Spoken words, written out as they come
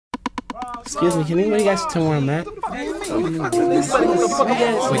Excuse me, can anybody guys tell where I'm at?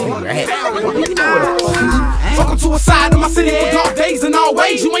 Welcome to a side of my city with dark days and all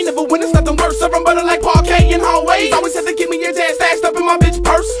ways. You ain't never witnessed nothing worse. Serving butter like parquet in hallways. Always have to keep me your dad stashed up in my bitch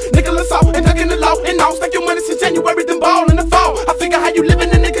purse. Nicholas out and ducking the law and all. Stack your money since January, then ball in the fall. I figure how you living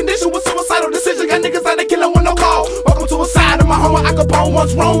in the condition with suicidal decisions. Got niggas out there killing with no call. Welcome to a side of my home where Al Capone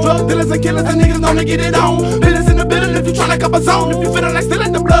once roamed. Drug dealers and killers and niggas known to get it on. Business in the building if you tryna cup a zone. If you feeling like still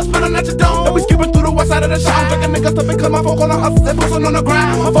at the blood spilling at your dome. Don't be skipping through the west side of the shop. Drinking niggas up because my folk on the hustle and posting on the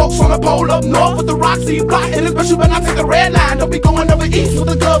ground. My folks on the pole up north with the Roxy block. And it's special when I take the red line. Don't be going over east with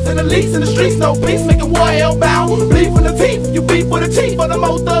the gloves and the leaks in the streets. No peace, making war hellbound. Bleed from the teeth, you beef with the chief. For the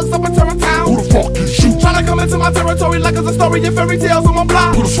most thugs up in Terror Town. Who the fuck is you? Tryna come into my territory like it's a story of fairy tales on my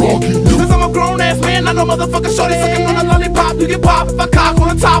block. Who the fuck is you? Cause I'm a grown ass man, I know motherfucker shorty sucking on a lollipop. You get popped if I cock on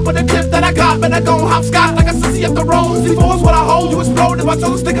the top of the clip that I got. Better go hopscotch like a sissy up the road. C4 is what I hold, you explode. If I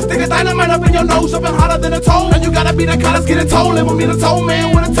chose to stick a dynamite up in your nose, jumping hotter than a toad. And you gotta be that kind that's getting told. Live with me the toe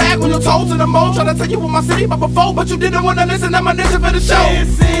man with a tag on your toes and the mold. Tryna tell you what my city but before, but you didn't wanna listen. I'm a ninja for the show.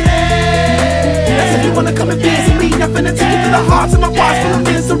 That's if you wanna come and visit me. I'm finna take you to the hearts of my bars full of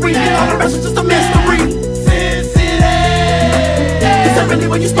misery. And all the rest is just a mystery. Is that really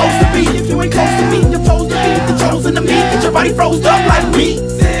where you supposed to be? If you ain't close to me, you're supposed to be the chosen to me. Get your body froze up like me.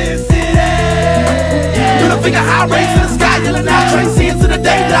 Middle finger high, raised to the sky, yelling out train scenes to the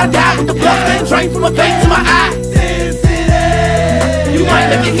day that I die with the blood stain drained from my vein to my eye. You might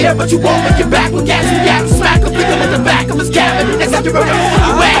make it here, but you won't make it back. When gas and gas smack up, pick him in the back of his cabin. Next time you remember where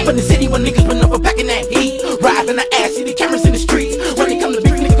you at. Up in the city when niggas run over packing that heat. Riding the ass, see the cameras in the streets. When they come to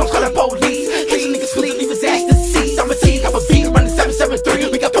beef, niggas gon' call the police. Case niggas sleep, leave his ass to see. I'm a T, I'm a B, running 773.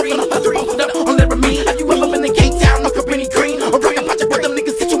 We got 3 on the other, both up on never me. Have you ever been in Cape Town, knock up any green? Or rock a potch with them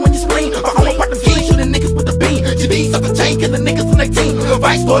niggas, get you in your spleen. Or home part the fiend, shooting niggas with the beam. GD, suck a chain, killing niggas on their team.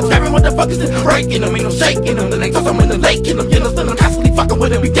 Vice Lord, stabbing motherfuckers and breaking them. Ain't no shaking them, then they toss them in the lake in them. You know, still I'm constantly fucking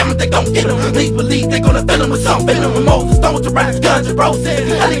with them. We damn if they gon' get them. Please believe they gonna fill them with some venom. And Moses stones to run his guns and roses.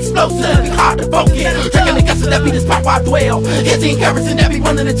 Hell explosive, be hard to focus. Drinking the guts of that beat is pop I dwell. Here's the encouraging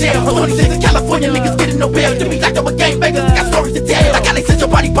everyone in the jail. 26 in California, niggas getting no bail. You be like I'm a gang bangers, got stories to tell. I gotta send your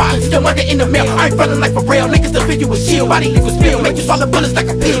body parts, still murder in the mail. I ain't running like for real, niggas the figure with shield. Body liquid spill, make you swallow bullets like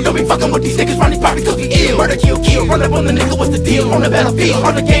a pill. Don't be fucking with these niggas, running probably cause we ill. Murder, kill, run up on the nigga, what's the deal? On the battlefield,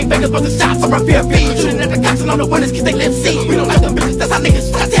 on the gang bangers, but the shots are a fair beat. Shooting at the cops and on the winners, cause they live see. We don't like them bitches, that's how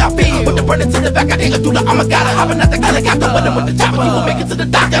niggas, that's how I feel. Put the burner to the back, I think I do the Armageddon. Hopping out the helicopter, with them with the chopper. You gon' make it to the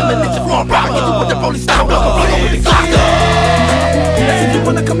doctor, and then it's flowing proper. Get you with the police stop, blow with the clocker. That's if you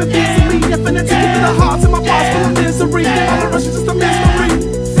wanna come and visit me. I'm finna take you to the hearts of my bars full of misery. All the rest is just a mystery.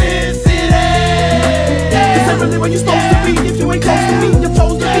 Is that really where you supposed to be? If you ain't close to me, you're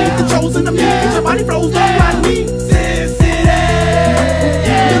supposed to be the chosen to me. Get your body froze up like me.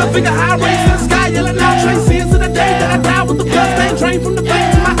 Middle finger high, raised to the sky, yelling out train scenes to the day that I die with the blood stain drained from the vein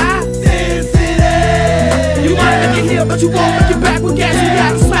to my eye. You might make it here, but you won't make it back. With gas and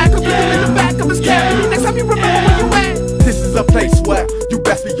gas smack up in the back of his cabin. Next time you remember where you at. This is a place where you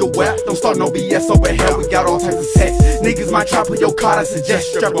best be aware. Don't start no BS over here. We got all types of sex. Niggas might try put your card, I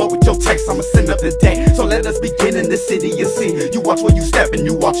suggest. Strap up with your text, I'ma send up the day. So let us begin in the city you see. You watch where you step and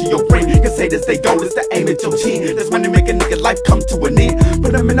you watching your brain. Can say this they go, this the aim at your chin. That's when they make a nigga life come to an end.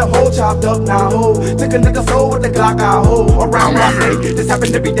 Put them in a hole, chopped up, now ho. Take a nigga soul with the Glock, I hold. Around my day, this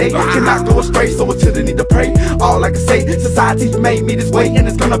happen every day. Cannot go astray, so until the need to pray. All I can say, society made me this way. And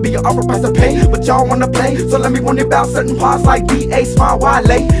it's gonna be an upper price to pay. But y'all wanna play, so let me warn you about certain parts like DA, Smart,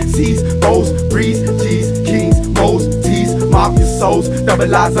 Wale. C's, O's, Breeze, G's, Kings, Mo's, T's, Mafia souls,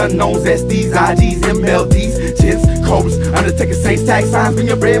 double I's, unknowns, SD's, IG's, MLD's, Gents, Cobras, Undertaker, Saints, tag signs, bring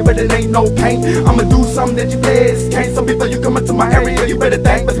your bread, but it ain't no pain. I'ma do something that you play, can't. So before you come into my area, you better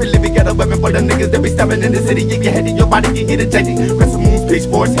think. But really, we got a weapon for the niggas that be stepping in the city. If your head in your body, you get ejected. Crescent moons,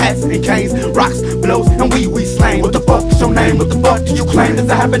 pitchforks, hats, and canes, rocks, blows, and we slang. What the fuck is your name? What the fuck do you claim? Does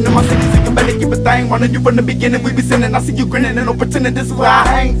it happen in my city? So you better keep a thing. Running you from the beginning, we be sinning. I see you grinning and no pretending this is where I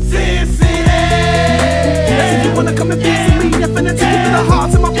hang. That's if you wanna come and visit me. I'm finna take you to the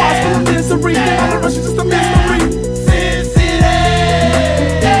hearts of my bars full of misery. All the rest is just a mystery. Is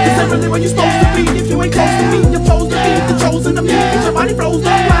that really where you supposed to be? If you ain't close to me, you're supposed to be the chosen to me. Get your body froze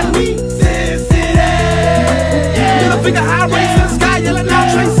up like me. Middle finger high, raised to the sky, yelling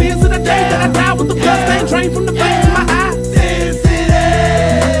out train scenes to the day that I die with the blood stain drained from the vein to my eye.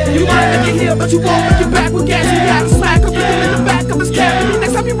 You might make it here, but you won't make it back. With gas and gas smack up in the back of his cabin.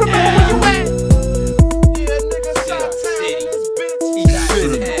 Next time you remember where you at.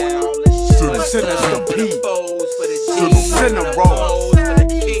 Send us the beat. Send the roll.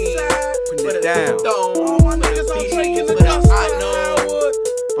 Put it down.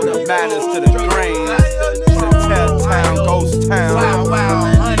 For the Manners to the grain. Tell town, ghost town. Wow,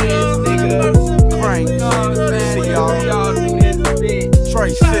 wow, hundreds, nigga. Crank. See y'all. Do this shit.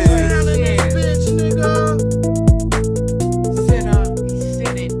 Tracy.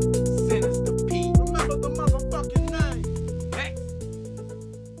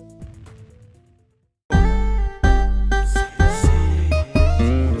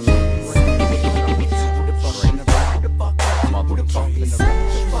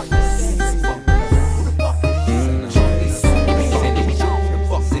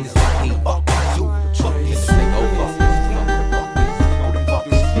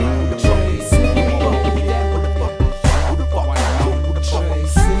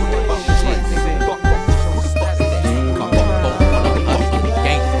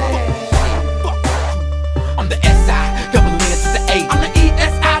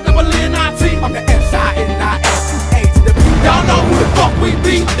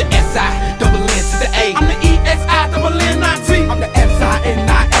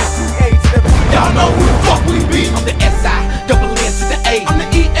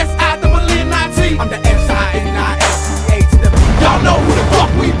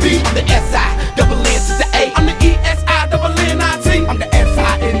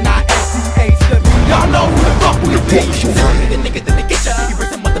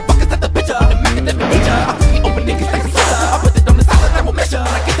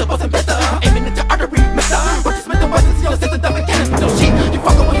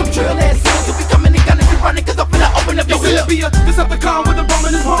 Decepticon with a bomb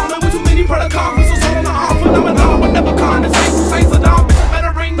in his palm, and with too many Predacons, we so sold on the arm, phenomenon with never con. It's Saint Saddam, bitches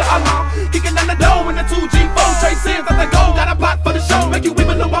better ring the alarm. Kicking down the door in the 2G4, Trace Sins at the go. Got a plot for the show, make you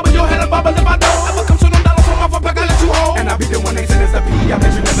wibble and wobble your head and bobble if I don't. Ever come short on dollars from off a pack, I let you hold. And I be the one they send as the P. I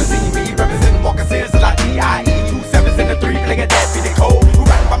bet you never see me representing walking sins like D.I.E. 2 7s and a 3, playing that be the code. Who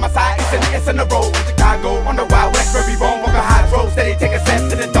riding by my side, it's in the road. In Chicago, on the Wild West, where we roam, walking high road, steady taking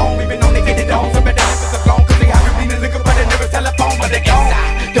steps to the dome. We been on they get it on, some of them is a flown, cause they have you bleeding liquor, but they never telephone, but they gone.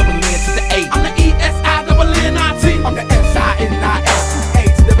 Double N to the A. I'm the ESI, double N-I-T. I'm the S-I-N-I-S-T-A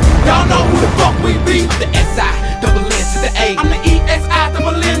to the B. Y'all know who the fuck we be. I'm the S-I, double N to the A. I'm the ESI,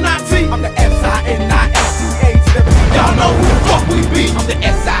 double N-I-T. I'm the S-I-N-I-S-T-A to the B. Y'all know who the fuck we be. I'm the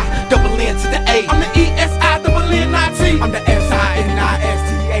S-I, double N to the A. I'm the ESI, double N-I-T. I'm the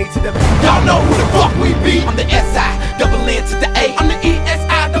S-I-N-I-S-T-A to the B. Y'all know who the fuck we be. I'm the S-I, double N to the A. I'm the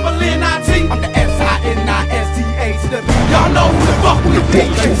ESI, double N-I-T. I'm the S-I-N-I-S-T-A to the B. Y'all know who the fuck we be.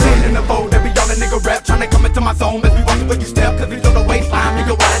 Sitting in the boat, every y'all a nigga rap, tryna come into my zone. As we watch it where you step, cause we know the waistline,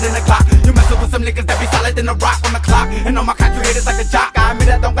 nigga wider than the clock. You messin' with some niggas that be solid than a rock on the clock. And on my cock, you haters like a jock. I admit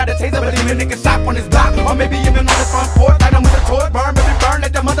I don't got a taser, but even nigga shot on his block. Or maybe even on his front porch, light him with a torch. Burn, baby, burn,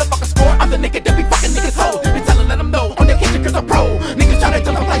 let that motherfucker score. I'm the nigga that be fucking niggas hoes. Be tellin' let them know, on their kitchen cause I'm pro. Niggas try to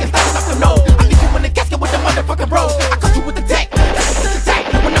tell them like it's not enough to know. I leave you in the casket with the motherfucking bros. I cut you with the tech, that's with the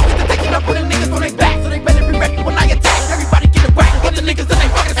attack. When I get the tech, I put the niggas on their back. So they better be ready when I attack. Everybody get it whack, get the niggas in they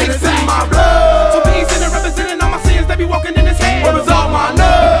fucking And it's back. in my blood. So peace and representing all my sins, they be walking in his head. Where is all my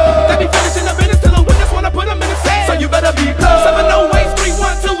love? They be finishing the business till the witness wanna put them in the sand. So you better be blood. 708s,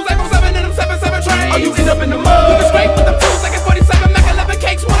 312s, 807 and them 77 trains. Or you end up in the mud. You can scrape with them tools like it's 47 Mac 11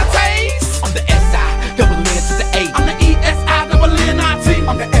 cakes, wanna taste? I'm the S-I, double N to the A. I'm the E-S-I, double N-I-T.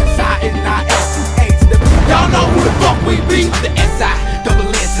 I'm the S-I-N-I-S-T-A to the B. Y'all know who the fuck we be. I'm the S-I, double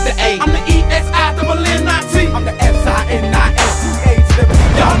N to the A. I'm the E-S-I, double N-I-T. I'm the S-I-N-I-S-T-A to the B.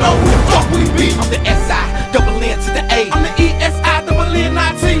 Y'all know who the fuck we be. I'm the S-I, double N to the A. I'm the E-S-I, double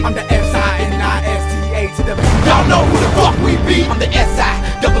N-I-T. I'm the S-I-N-I-S-T-A to the B. Y'all know who the fuck we be. I'm the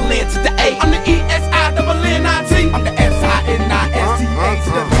S-I, double N to the A. I'm the E-S-I, double N-I-T. I'm the S-I-N-I-S-T-A to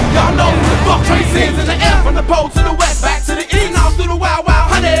the B. Y'all know who the fuck Trace Sins in the air. From the pole to the west, back to the east. Now through the wild,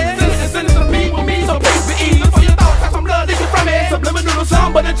 wild honey. Sinister P with me, so please be easy. Look for your thoughts, have some blood leaking from it. Subliminal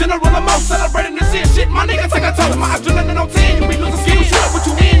song, but in general, I'm most celebrating this shit. My nigga take a toll. My adrenaline on 10. You be losing skin. Shoot up what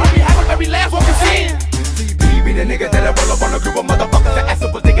you in. On behalf of every last walking sin. CB be the nigga that'll roll up on a group of motherfuckers that ass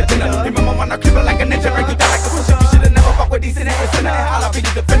up was nigga dinner. Remember when I creep like a ninja, break you down like a pusher. You should've never fuck with these in the air. All I be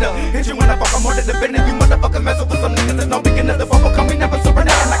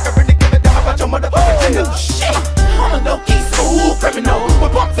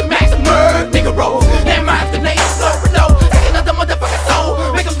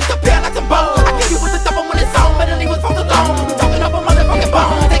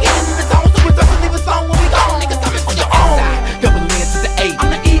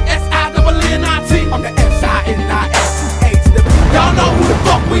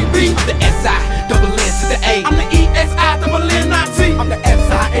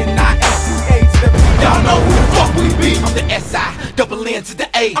N to the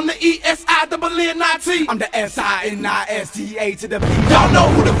A. I'm the ESINNIT. I'm the SINISTA to the B. Y'all know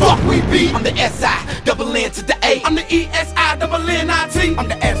who the fuck we be. I'm the SINN to the A. I'm the ESINNIT. I'm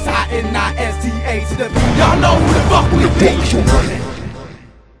the SINISTA to the B. Y'all know who the fuck we be.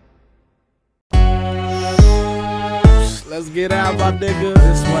 Let's get out, my nigga.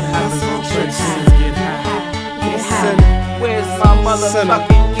 This is what happens when church sins get high. Where's my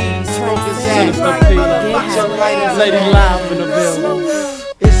motherfucking keys? Lady Live in the building.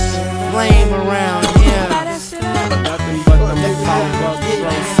 It's flame around here. Nothing but the pop buck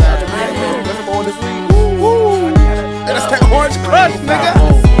from Saturday. That's that orange crush, nigga.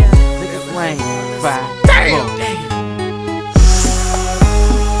 Flame, fire. Damn.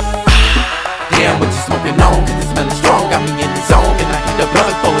 Damn, what you smoking on? Cause it smelling strong. Got me in the zone. And I hit the plug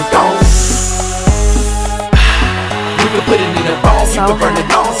before it's gone. You can put it in the bone. You can burn it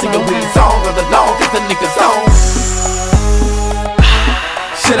on. Sing a weed song all along. Cause the niggas on.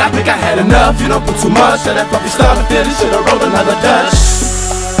 Shit, I think I had enough. You don't put too much. That puppy started feeling. Should've rolled another Dutch.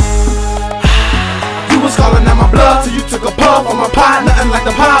 You was calling out my bluff till you took a puff on my pie. Nothing like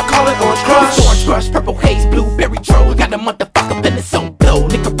the pop. Call it orange crush. Orange crush, purple haze, blueberry troll. Got a motherfucker feeling so blow.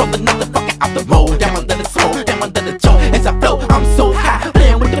 Nigga roll another fucker out the road. Down under the smoke, down under the choke. As I flow, I'm so high.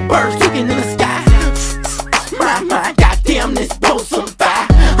 Playing with the birds, looking in the sky. My, goddamn, this post on fire.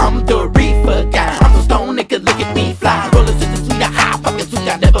 I'm the reefer guy. I'm so stone, nigga, look at me fly. Rollers to the sweet, high, fucking sweet.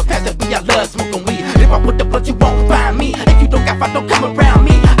 I never pass it, I love smoking weed. If I put the blood, you won't find me. If you don't got fight, don't come around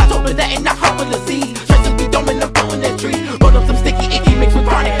me. I told her that and I hop on the seed. Straight to be dome and I'm blowing that tree. Roll up some sticky, icky, mixed with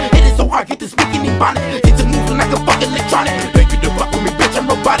chronic. It is so hard, get this speaking in bonnet. It's a moving like a fucking electronic. Baby, don't fuck with me, bitch, I'm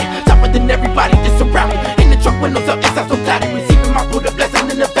robotic. Tougher than everybody just around me. In the truck, windows up, inside so cloudy. Receiving my Buddha blessing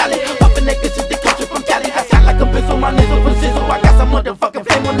in the valley. Puffing that bitch, the culture from Cali. I sound like a pistol, my nizzle for sizzle. I got some motherfucking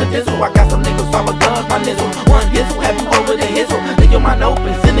flame on the dizzle. I got some niggas sour guns, my nizzle. One hizzle, have you over the hizzle. Leave your mind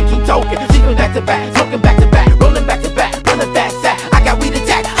open, send a keep token. Sleeping back to back, smoking back to back, rolling back to back, running fast sack. I got weed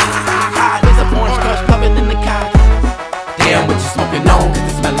attack, ha ha ha ha. There's a orange crush covered in the car. Damn, what you smoking on? Cause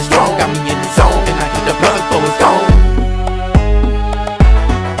it smelling strong. Got me in the zone, and I hit the plug before it's gone.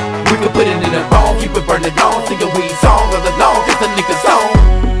 We can put it in the bone, keep it burning on. Sing a weed song all along, cause the niggas on.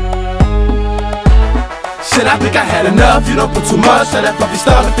 Shit, I think I had enough. You don't put too much. Now that fluffy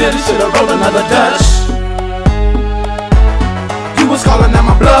started feeling. Should've rolled another Dutch. You was calling out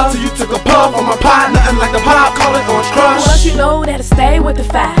my bluff till you took a puff on my pie. Nothing like the pop, call it orange crush. Once you know that I stay with the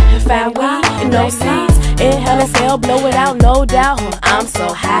fire. Fire weed and no seeds. Inhale, exhale, blow it out, no doubt. I'm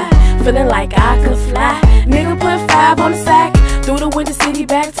so high, feeling like I could fly. Nigga put 5 on the sack. Through the winter city,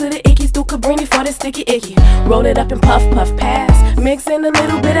 back to the Ickies. Through Cabrini for the sticky icky. Roll it up and puff, puff, pass. Mix in a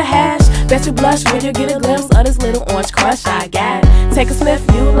little bit of hash. Bet you blush when you get a glimpse of this little orange crush I got. Take a sniff,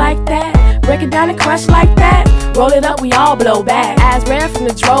 you like that? Break it down and crush like that. Roll it up, we all blow back. Eyes red from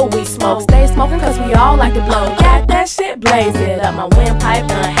the dro we smoke. Stay smoking cause we all like to blow. Got that shit, blaze it up. My windpipe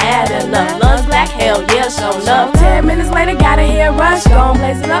done had enough. Lungs black, hell yeah, show enough. 10 minutes later, gotta hear a rush. Gon'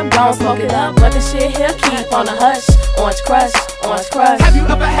 blaze it up, gon' smoke it up. But the shit here keep on the hush. Orange crush, orange crush. Have you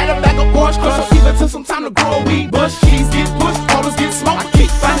ever had a bag of orange crush? Or even took some time to grow a weed bush? Keys get pushed, quarters get smoked. I keep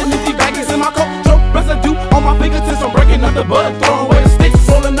finding empty baggers in my coat. Throw residue on my fingertips. I'm breaking up the bud, throwing away the sticks.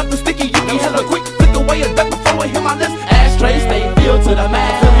 Rolling up the sticky, you can hella quick. Flick away a duck before it hit my lips. Ashtray, stay filled to the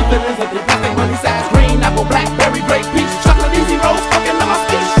max. Every feelings of the plastic money sacks. Green, apple, blackberry, grape, peach. Chocolate, easy rose, fucking up my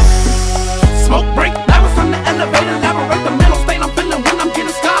speech. Smoke break, now it's on the elevator. Elaborate the mental state I'm feeling when I'm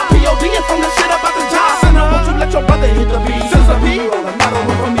getting scarred. PODing from the shit about the job. Sinner, won't you let your brother hit the beat? Since a beat, roll another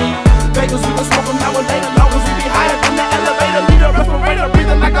one for me. Vegas, we can smoke them now or later. Long as we be higher than the elevator. Need a respirator,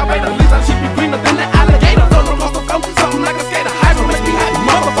 breathing like a Vader. At least I should be greener than the alligator. Throw across the floor, something like a skater. Hydro makes me happy,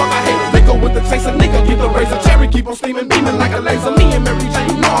 motherfucker hater. Liquor with the chaser, nigga, keep the razor. Cherry keep on steaming, beaming like a laser. Me and Mary Jane,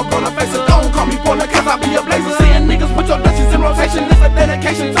 you know I'm gonna face it. Don't call me Porter, cause I be a blazer. Seeing niggas with your Dutchies in rotation. It's a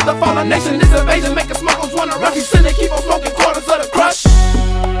dedication to the fallen nation. This invasion, making smokers wanna rush. You silly, keep on smoking quarters of the crush.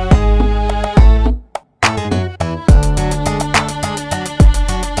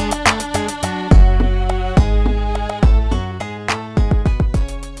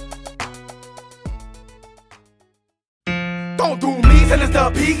 Don't do me, send us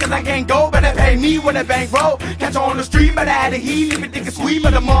the P, cause I can't go, better pay me with a bankroll. Catch her on the street, better add the heat, leave it nigga sweet,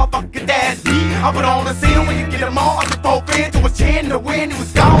 but the motherfucker dad's beat. I put on the scene when you get them all, I just broke in to his chin, the wind, it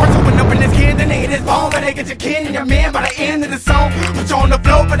was gone. First open up in his kid, then they hit his bone, better get your kid and your man by the end of the song. Put you on the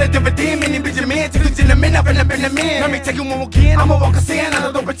floor for the dividend, many bitch your man, to the gentleman, up in the man. Let me take you one more again, I'ma walk a sin,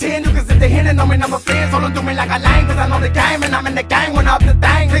 I don't pretend, you can sit there hitting on me, I'm a fan, so don't do me like a lame, cause I know the game, and I'm in the game, when I'm the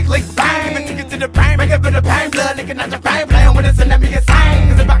thing, click, click, bang, even take it to the brain, make it for the pain, blood, nigga, not your brain, playing with us and let me get sang.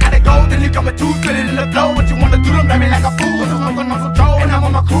 Cause if I gotta go, then you come with two, split it in the flow. What you wanna do, don't blame me like a fool. Cause I'm smoking on some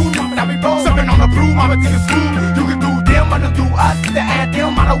mama took a school. You can do them, I don't do us. The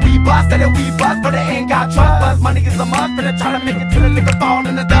anthem, I know we bust, that we bust, but it ain't got trust. Plus money is a must, but I try to make it till the liquor fall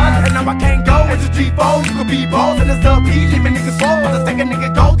in the dust. And now I can't go, it's a G4, you can be bold, and it's the beat, leaving niggas slow. But the second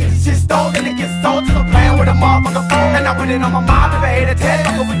nigga go, get this shit stole, then it gets sold to the plan with a motherfucker phone. And I put it on my mind, if I hate a test,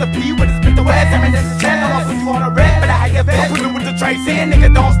 fuckin' with the P, with the spit the west. I mean, it's a chance, I'll put you on a red, but I hate your best. Put it with the Trace in, nigga,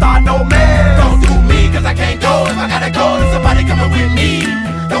 don't start no mess. Don't do me, cause I can't go, if I gotta go, there's somebody coming with me.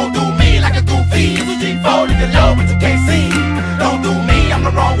 Don't do me like a goofy, it's a G4, nigga low, but you can't see. Don't do me, I'm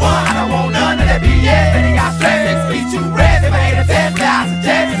the wrong one, I don't want none of that BS. Then they got stress, next speed too red, if I hate a test, but I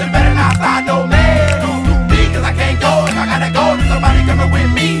suggest it's better not start no mess. Don't do me, cause I can't go, if I gotta go, there's somebody coming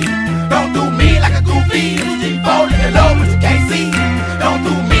with me. Don't do me like a goofy, it's a G4, nigga low, but you can't see. Don't do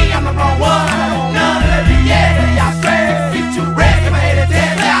me, I'm the wrong one, I don't want none of that BS. Then they got stress, next speed too red, if I hate a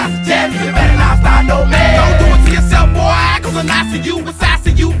test, but I suggest it's better not start no mess. Don't do it to yourself, boy, cause I'm not for you, it's I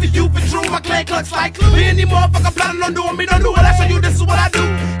see you, for you, for true. My clan clucks like glue. Any motherfucker planning on doing me, don't do it. I show you this is what I do.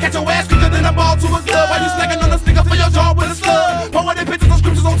 Catch your ass quicker than a ball to a glove. While you snacking on a sneaker for your jaw with a slug. Poetic pictures and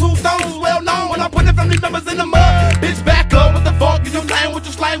scriptures on tombstones, well known. When I put the family members in the mud. Bitch, back up, what the fuck? You lame, what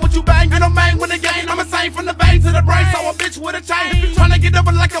you slang, what you bang? Ain't no man with the game. I'm insane from the vein to the brain. So a bitch with a chain. If you tryna get up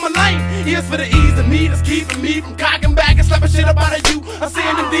like I'm a lame, here's for the ease of me that's keeping me from cocking back and slapping shit up out of you. I'm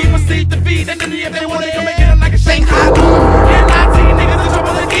seeing them deep, I see the feed. And then if they want it, come and get them like a Shanghai boom. NIT niggas in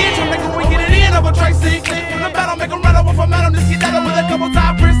trouble again. Tryna make them we get it in over Tracy. From the battle, make them run over from Adam. Just get out with a couple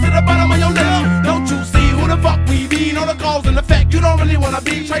top prints to the bottom of your lip. Don't you see who the fuck we be? Know the cause and effect. You don't really wanna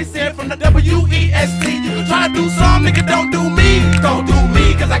be Tracy from the WEST. You try to do some, nigga, don't do me. Don't do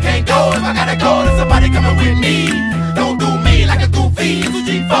me, cause I can't go. If I gotta go, there's somebody coming with me. Don't do me like a goofy. It's a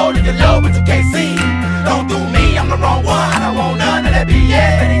G4, nigga low, but you can't see. Don't do me, I'm the wrong one. I don't want none of that BS.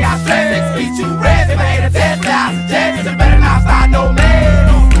 Then they got stress, next speed too red. If I hate a test, I suggest it better not start no mess.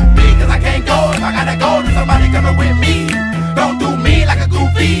 Don't do me, cause I can't go. If I gotta go, there's somebody coming with me. Don't do me like a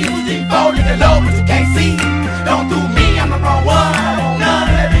goofy. It's a G4, nigga low, but you can't see. Don't do me, I'm the wrong one. I don't want none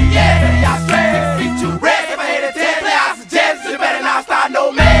of that BS. Then they got stress, next speed too red. If I hate a test, I suggest it better not start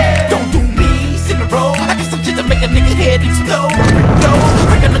no mess. Don't do me, sit in a row. I got some shit to make a nigga head explode.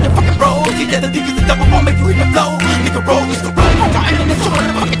 Break another fucking roll. See that the niggas the double won't make you even flow. Nigga roll, used to roll. Got in the show in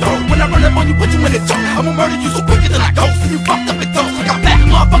the fucking throat. When I run up on you, put you in the choke. I'ma murder you so quicker than I go. So you fucked up and toast. I got black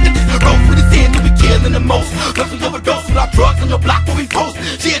motherfuckers this road for the sin that we killing the most. Plus we overdose with our drugs on your block where we post.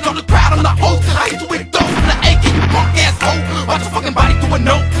 Shit on the crowd, I'm the host. I hit you with those from the AK, you punk asshole. Watch your fucking body do a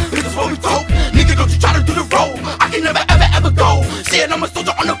note. Niggas what we told. Nigga, don't you try to do the roll. I can never ever ever go. Shit, I'm a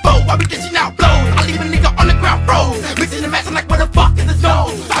soldier on the boat. I be dishing out blows. I leave a nigga on the ground froze. Mixing and matching like where the fuck is his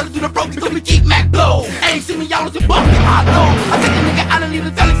nose. I do the broke until we keep Mac blow. Ain't see me y'all as a bucket high low. I take a nigga out and leave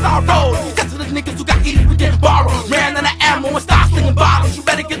the telling sorrow. That's for the niggas who got easy we didn't borrow. Ran out of ammo and start slinging bottles. You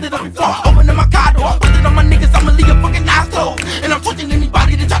better get it up before I open up my car door. Put it on my niggas, I'ma leave your fucking eyes closed. And I'm torching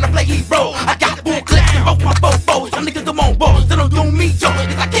anybody that try to play hero. I got bull clips and both my fofos. Some niggas them on balls, so don't do me, Joe.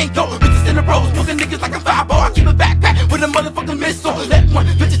 Cause I can't go, bitches in the rows. Smoking niggas like a 5-0. I keep a backpack with a motherfucking missile. Let one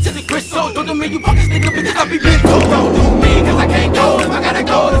bitch to the gristle. Don't do me, you fucking nigga, bitches, I be mental. Don't do me, cause I can't go. If I gotta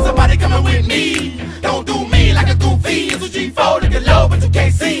go, there's somebody coming with me. Don't do me like a goofy. It's a G4, nigga low, but you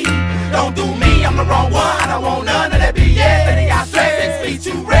can't see. Don't do me, I'm the wrong one. I don't want none of that BS. Then they got stress, next speed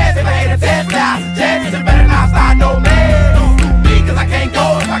too red. If I hate a test, I suggest it better not start no mess. Don't do me, cause I can't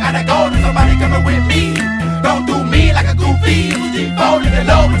go. If I gotta go, there's somebody coming with me. Don't do me like a goofy. It's a G4, nigga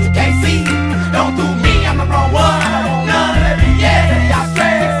low, but you can't see. Don't do me, I'm the wrong one. I don't want none of that BS. Then they got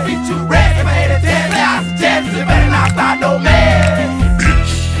stress, next speed too red. If I hate a test, I suggest it better not start no mess. I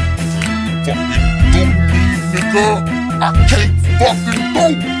can't fucking go. I just fucking can't fucking go.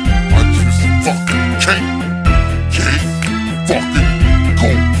 Don't do me, don't do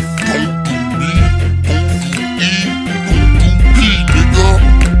E, don't do P, nigga.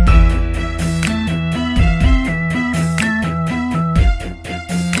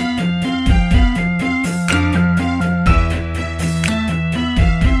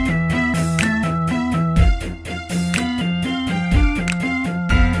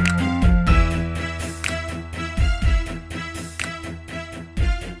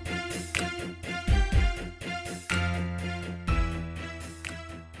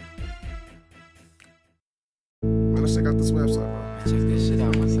 Let's check out this website, bro. Check this shit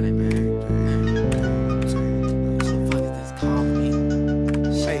out, what's that, man? What the fuck is this? Call me.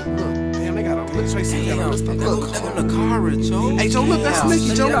 Hey, look, damn, they got a look. Tracy got a list of Look, that's on the car, Joe. Hey, Joe, look, that's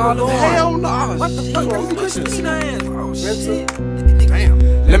Nicky, Joe. Hell no. Hell no. What the fuck? That's Christina. Oh, shit. Damn.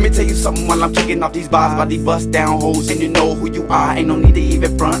 Let me tell you something while I'm checking off these bars by these bust down hoes, and you know who you are. Ain't no need to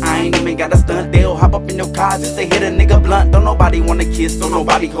even front. I ain't even got a stunt. They'll hop up in your car just to hit a nigga blunt. Don't nobody wanna kiss, don't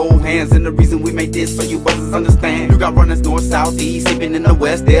nobody hold hands. And the reason we made this so you buzzers understand. You got runners north, south, east, even in the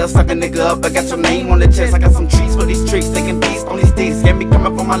west. They'll suck a nigga up. I got your name on the chest. I got some treats for these tricks. Taking beats on these sticks. Get me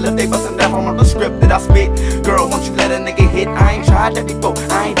coming from my left, they bustin' down from the script that I spit. Girl, won't you let a nigga hit? I ain't tried that before.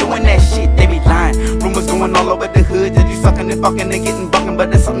 I ain't doing that shit. They be lying. Rumors going all over the hood that you sucking and fucking and getting bucking,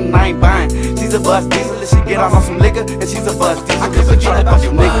 but that's something I ain't buying. She's a bust diesel, she get out on some liquor, and she's a bust diesel. I could forget about you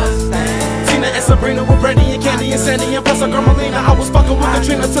niggas. Tina and Sabrina with Brandy and Candy and Sandy and plus a girl Melina. I was fucking with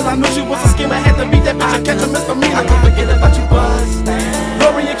Katrina till I knew she was a schemer. Had to beat that bitch and catch a misdemeanor. I could forget about you bust.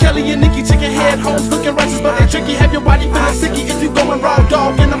 Lori and Kelly and Nikki, chicken head hoes looking righteous, but they tricky. Have your body feeling sicky if you going raw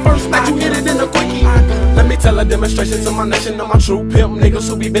dog. In the first night you hit it in a quickie. Let me tell a demonstration to my nation of my true pimp niggas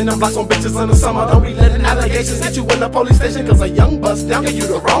who be bending blocks on bitches in the summer. Don't be letting allegations hit you in the police station, cause a young bust down give you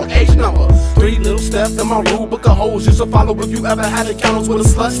the wrong age number. 3 little steps in my rule book of hoes you should follow if you ever had encounters with a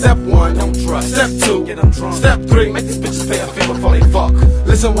slut. Step 1, don't trust. Step 2, get them drunk. Step 3, make these bitches pay a fee before they fuck.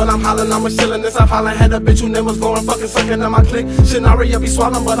 Listen when I'm hollering, I'm a shillin' this. I've hollering, had a bitch who name was blowing, fucking sucking on my click. Scenario be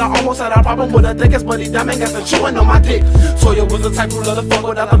swallowing, but I almost had a problem with a dick ass buddy diamond got the chewing on my dick. Toya was the type who love to fuck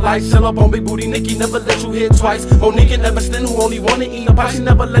without the lights. Shell up on big booty Nikki, never let you hit twice. Monique and Everston who only wanna eat a pie. She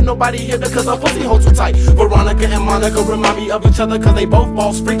never let nobody hit her cause her pussy hold too tight. Veronica and Monica remind me of each other cause they both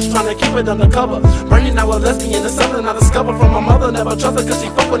boss freaks trying to keep it undercover. Brandy now a lesbian, it's something I discovered from my mother. Never trust her cause she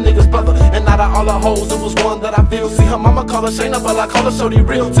fuck with niggas brother. And out of all her hoes, it was one that I feel. See her mama call her Shayna, but I call her Shorty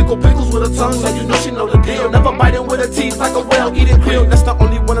real. Tickle pickles with her tongue, so you know she know the deal. Never biting with her teeth like a whale eating krill. That's the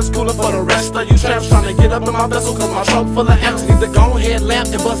only one that's cooler for the rest of you tramps trying to get up in my vessel cause my trunk full of amps. Need to go ahead lamp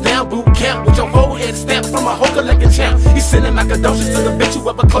and bust down boot camp with your forehead stamped from a whole collecting champ. He's sending macadocious to the bitch you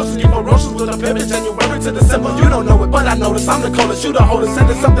ever closest. Get ferocious with a pivot January to December. You don't know it, but I notice I'm the coldest shooter holder.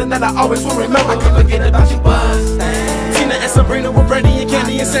 Sending something that I always will remember. I can't forget about you bust. Tina and Sabrina with Brandy and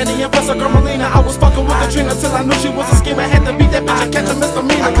Candy and Sandy and plus a girl Melina. I was fucking with Katrina till I knew she was a schemer. Had to beat that bitch and catch a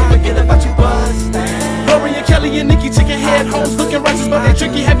misdemeanor. I can't forget about you bust. Lori and Kelly and Nikki, chicken head hoes looking righteous, but they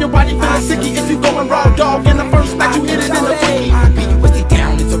tricky. Have your body feeling sicky if you going raw dog. In the first night you hit it in the quickie. BUSD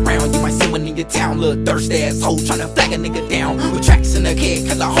down, it's around. You might see one in your town. Little thirsty ass hoe tryna flag a nigga down. With tracks in her head,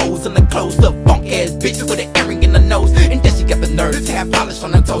 cause the hoes in the clothes. Little funk ass bitch with an earring in the nose. And then she got the nerve to have polish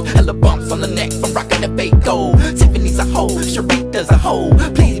on her toes. Hella bumps on the neck from rocking the fake gold. Tiffany's a hoe, Sharita's a hoe.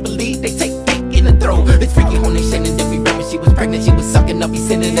 Please believe they take dick in the throat. It's freaky on they shit and then we remember she was pregnant. She was sucking up, he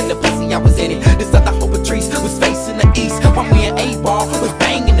sending in the pussy, I was in it. This other hoe Patrice was facing the east. While me and A-Ball was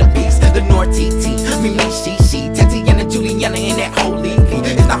banging the beast. The North TT, me, she, Tatiana, Juliana, and that holy league.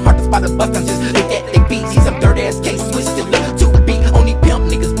 It's not hard to spot a bust, I'm just look at they beats. See some dirt ass case, twisted look to beat. Only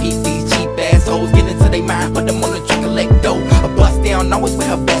pimp niggas beat these cheap ass hoes. Get into they mind, put them on the truck, collect dough. A bust down, always with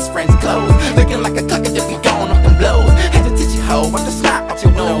her best friend's clothes. Looking like a clucker that be gone off them blows. Had to teach you hoe, watch the snot out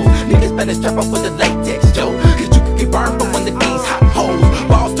your nose. Niggas better strap up with the latex, Joe. Cause you could get burned from one of these hot hoes.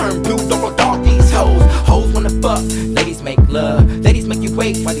 Balls turn blue, don't roll dog these hoes. Hoes wanna fuck, ladies make love. Ladies make you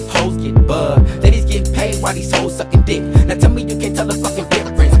wait while these hoes get bugged. Ladies get paid while these hoes sucking dick. Now tell me you can't tell the fucking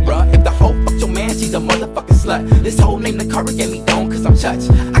difference, bruh. If the hoe fucked your man, she's a motherfucking slut. This hoe named the car get me down cause I'm touched.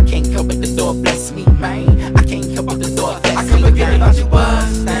 I can't help but the door bless me, man. I can't help but the door bless me. I can't forget about you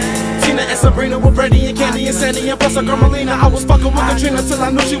bust. Tina and Sabrina with Brandy and Candy and Sandy and plus a girl Melina. I was fucking with Katrina till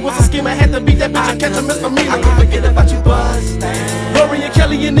I knew she was a schemer. Had to beat that bitch and catch a misdemeanor. I can't forget about you bust. Lori and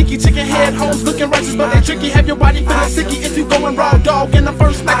Kelly and Nikki, chicken head hoes looking righteous, but they tricky. Have your body feeling sicky if you going raw dog. In the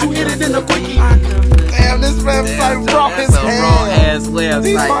first night you hit it in a quickie. Damn, this website raw as hell. Raw ass website.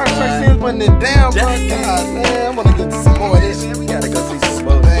 These marks are putting it down, bro. God, man, I wanna get to some more of this. We gotta go see some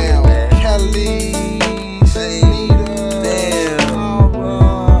more. Damn, Kelly, Shanita, Damn.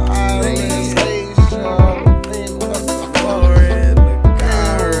 Iris, Aisha,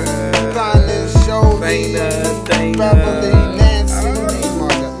 Finest, Shody, Beverly, Nancy. These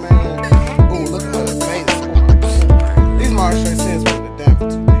marks are, man. Ooh, look at her face. These marks are since putting it down for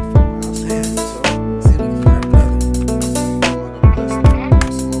 2 days.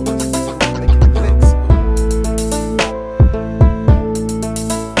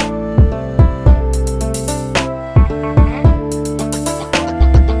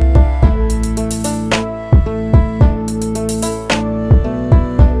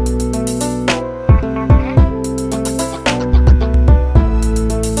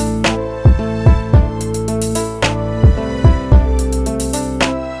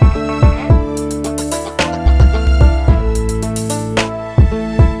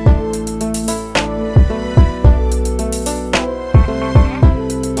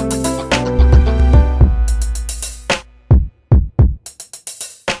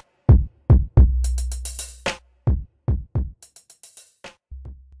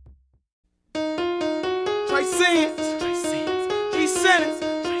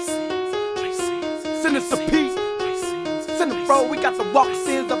 Sinister P. Central, we got the walk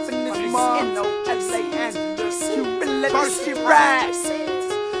sins up in this mug. N-O-L-A and Cuban, let this shit ride.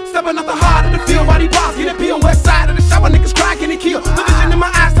 Stepping up the heart of the field, body boss, get it peeled. West side of the shower, niggas cry, getting killed. The vision in my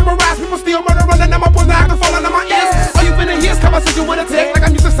eyes terrorize, people still murder, running at my points, now I can fall under my ears. All you finna hear is conversation with a text, like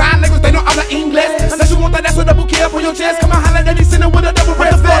I'm used to sign language, they know I'm the English. Unless you want that, that's with a bouquet up on your chest. Come on, holla, that he's sitting with a double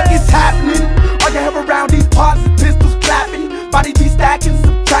red What the fuck vest. is happening? All you have around these parts is pistols clapping. Body be stacking,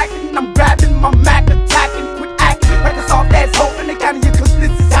 subtracting. I'm grabbing my Mac, attacking. Quit acting like a soft ass hoe in the county, cause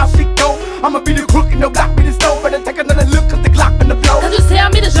this is how she go. I'ma be the crook and no block me the stove. Better take another look, cause the Glock finna blow. Cause you tell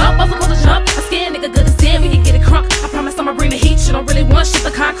me to jump, I'm supposed to jump. A scared nigga good as dead, we can get it crunk. I promise I'ma bring the heat, you don't really want shit,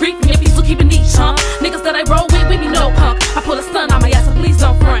 the concrete. From your piece will keep it neat, huh? Niggas that I roll with, we be no punk. I pull a stun on my ass, so please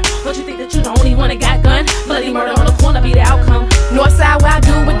don't front. Don't you think that you the only one that got gun? Bloody murder on the corner be the outcome. Northside where I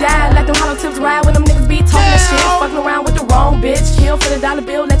do or die, let them hollow tips ride when them niggas be talking that shit. Fucking around with the wrong bitch, kill for the dollar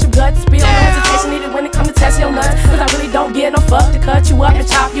bill, let your guts spill. No hesitation needed when it come to test your nuts, cause I really don't get no fuck to cut you up and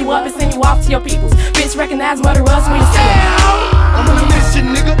chop you up and send you off to your peoples. Bitch recognize murderers when you see them. I'm on a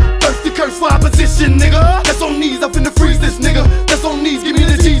mission, nigga. Thirsty curse for opposition, nigga. That's on knees, I'm finna freeze this, nigga. That's on knees, give me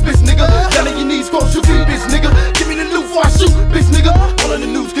the G's, bitch, nigga. Down on your knees, cross your feet, bitch, nigga. Give me the loot before I shoot, bitch, nigga. All in the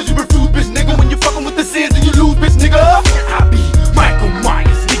news, cause you refuse, bitch, nigga. When you fucking with the sins, then you lose, bitch, nigga. I be Michael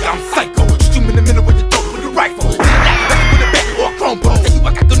Myers, nigga, I'm psycho. Shoot you in the middle with your throat with a rifle. Back with a bat or a chromebone. Tell you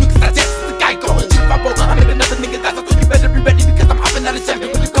I got the nukes, I just the Geico. I made another nigga die, so you better be ready because I'm hopping out of Chevy.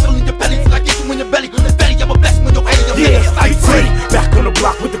 With a couple in your belly, till I get you in your belly. With the belly, I'm a blessing on your head. Yeah, like free. Back on the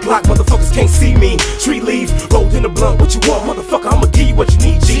block with the Glock, motherfuckers can't see me. Tree leaf, rolled in the blunt, what you want, motherfucker? I'ma give you what you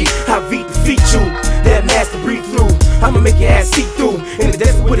need, G. I beat defeat you, that mask to breathe through. I'ma make your ass see through. In the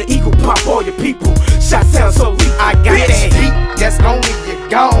desert with an eagle, pop all your people. Shot sound so weak, I got that heat, that's gon' leave you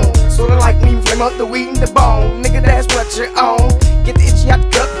gone. Sorta like me, flame up the weed and the bone. Nigga, that's what you own. Get the itchy out the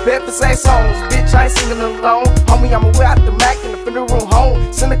cut, prepare for sad songs. Bitch, I ain't singing alone. Homie, I'ma wear out the Mac in the funeral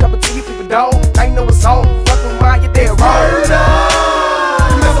home. Send a couple to you, people don't. I know it's on. Fucking mind, you're dead wrong.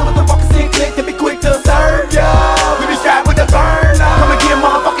 You messing with the fuckers in click, they be quick to serve ya. We be strapped with the burner. Come and get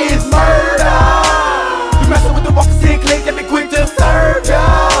motherfucker, it's murder. You messing with the fuckers in click, they be quick to serve ya.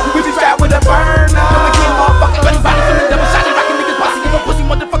 We be strapped with the burner. Come and get motherfucker, Everybody from the double shot, rockin' niggas bossy. If a pussy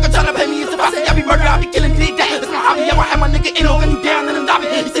motherfucker tryna pay me, it's a bossy. I be murder, I be killing big that. That's my hobby. Yeah, I have my nigga in gun you down in the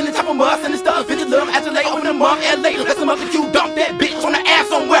lobby. He's in the top of us and the stuff. Bitches love Adelaide, open them up, LA. That's the mother you dump that bitch on the ass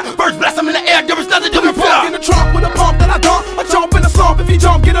somewhere. First blast him in the air, there is nothing to be put in the trunk with a pump that I dump. I jump in the slump, if he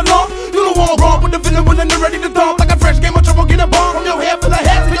jump, get a lump. You don't want wrong with the villain when they're ready to dump. Like a fresh game of trouble, get a bomb from your head full of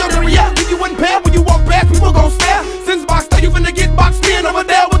heads. Feel your reality, you wouldn't pay when you walk past, people gon' stare. Since box style, you finna get boxed in over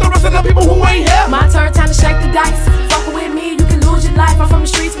there with the rest of the people who ain't here. My turn, time to shake the dice. Fuckin' with me, you can lose your life. I'm from the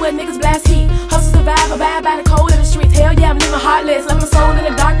streets where niggas blast heat. Hustle, survive, abide by the cold in the streets. Hell yeah, I'm living heartless, left my soul in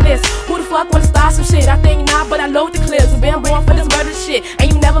the darkness. Who the fuck wanna start some shit? I think not, but I load the clips. We've been born for this murder shit,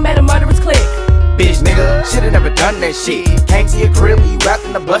 and you never met a murderous clique. bitch, nigga, shoulda never done that shit. Came to your crib, he rapped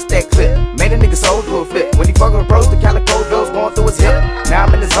and I bust that clip. Made a nigga soul do a flip. When he fucking approached the calico bills going through his hip. Now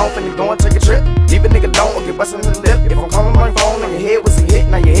I'm in the zone, finna go and take a trip. Leave a nigga alone or get bustin' in the lip. If I'm calling my phone and your head was a hit,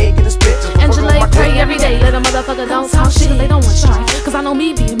 now your head get a split. Angela pray every day, let a motherfucker don't talk shit, cause they don't want strife. Cause I know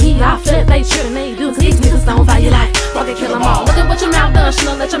me being me, I flip, they trippin', they do, cause these niggas don't value life. Fucking kill them all. Look at what your mouth done, she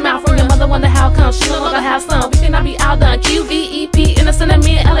don't let your mouth from your mother wonder how come she no longer have some. We cannot be outdone. QVEP, innocent and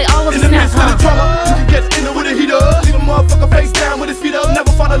me and LA always in the snap, midst of the drama, you can get in it with a heater. Leave a motherfucker face down with his feet up.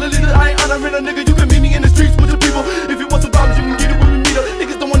 Never follow the leader, I ain't honoring a nigga. You can meet me in the streets with the people. If you want some problems, you can get it when we meet up.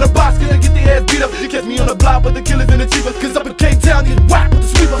 Niggas don't want to box, cause they get their ass beat up. You catch me on the block with the killers and the chiefers. Cause up in K-Town, you whack with the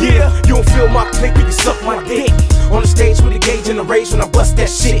sweeper. Yeah, you don't feel my click, you can suck my dick. On the stage with a gauge and a rage when I bust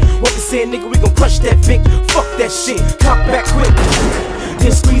that shit. What you saying, nigga, we gon' crush that Vic. Fuck that shit, cock back quick.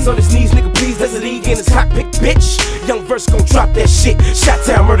 Then squeeze on his knees, nigga, please. There's a league in his cockpit, bitch. Young verse gon' drop that shit. Shot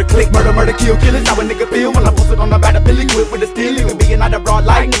town, murder, click, murder, murder, kill, kill it. How a nigga feel when I post it on the battlefield, equipped with a steel. You can be another broad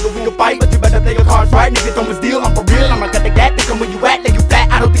light, nigga, we can fight, but you better play your cards right. Nigga, don't steal, I'm for real. I'ma cut the gat, nigga, where you at, nigga, you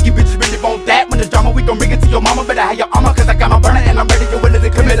flat. I don't think you bitches really want that. When there's drama, we gon' bring it to your mama. Better have your armor, cause I got my burner and I'm ready to win it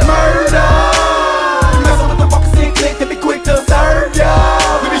and commit a murder. You messing with the fuckers in click, they be quick to serve ya.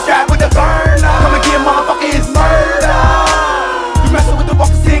 We be strapped with the burner. Come and get motherfucker, it's murder. You messing with the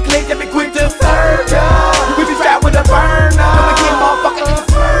fuckers in click, they be quick to serve ya. We be strapped with the burner. Come and get motherfucker, it's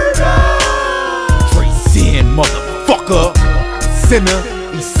murder. Trey Sin, motherfucker. Sinner,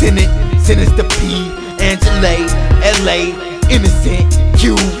 he Senate, Sinister P, Angela, LA, Innocent,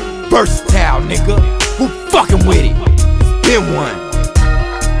 Q, Versatile, nigga. Who fucking with it? It's been one.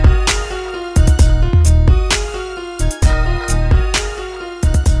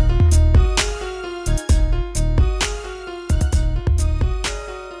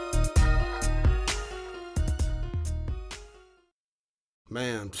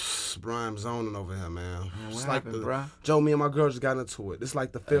 Man, Brian zoning over here, man. What happened, bro? Joe, me and my girl just got into it. It's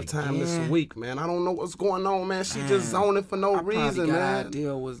like the 5th time this week, man. I don't know what's going on, man. She just zoning for no reason, man. I got an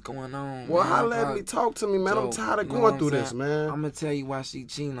idea what's going on. Well, man. holla at me, talk to me, man. Joe, I'm tired of you know going what through I'm this, saying? man. I'm gonna tell you why she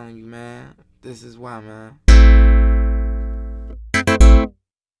cheating on you, man. This is why, man.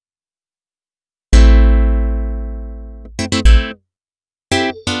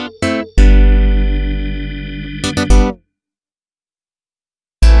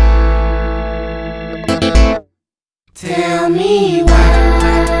 Tell me why.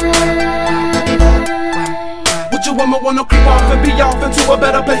 Would you woman wanna creep off and be off into a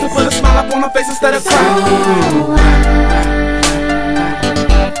better place and put a smile up on her face instead of crying?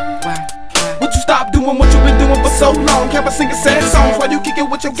 Would you stop doing what you've been doing for so long? Can't be singing sad songs while you kick it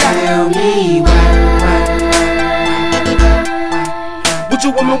with your guy? Tell me why. Would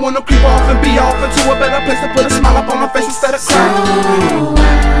you woman wanna creep off and be off into a better place and put a smile up on her face instead of crying?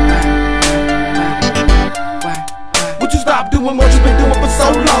 Would you stop doing what you've been doing for so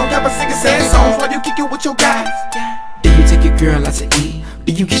long? Can't be singing sad songs while you kick it with your guys? Do you take your girl out to eat?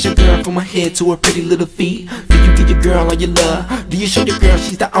 Do you kiss your girl from her head to her pretty little feet? Do you give your girl all your love? Do you show your girl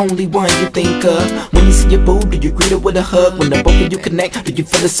she's the only one you think of? When you see your boo, do you greet her with a hug? When the both of you connect, do you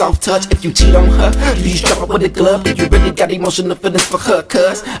feel a soft touch? If you cheat on her, do you strap her with a glove? Do you really got emotional feelings for her?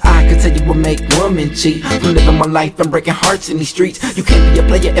 Cause I can tell you what make women cheat. From living my life and breaking hearts in these streets. You can't be a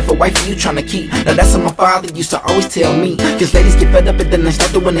player if a wife you tryna keep. Now that's what my father used to always tell me. Cause ladies get fed up and then they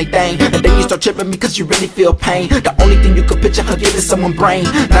start doing their thing. And then you start tripping because you really feel pain. The only thing you could picture her give is someone brain.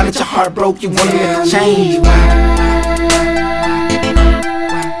 Now that your heart broke, you wanna make a change.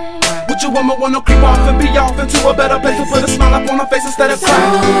 Would you woman wanna creep off and be off into a better place and put a smile up on her face instead of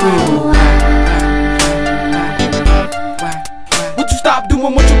crying? Would you stop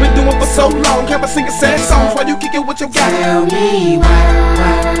doing what you've been doing for so long? Can't be singing sad songs while you kick it with your guy? Tell me why.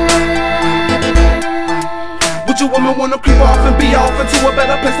 Would you woman wanna creep off and be off into a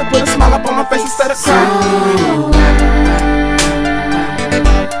better place and put a smile up on her face instead of crying?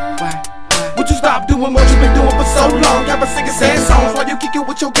 Would you stop doing what you've been doing for so long? Can't be singing sad songs while you kick it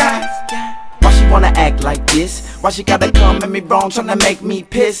with your guys? Why she wanna act like this? Why she gotta come at me wrong, tryna make me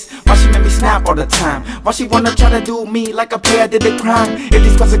piss? Why she make me snap all the time? Why she wanna try to do me like a player did a crime? If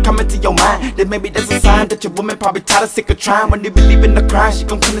these questions come into your mind, then maybe that's a sign that your woman probably tired of sick of trying. When they believe in the crime, she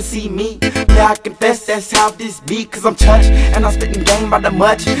gon' come to see me. Yeah, I confess that's how this be, cause I'm touched and I'm spitting game by the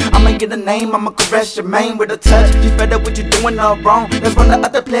much. I'ma get a name, I'ma caress your mane with a touch. You fed up what you doing all wrong. That's when the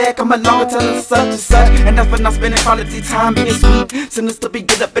other player come along and tell her such and such. And that's when I'm spending quality time being sweet. Sinister be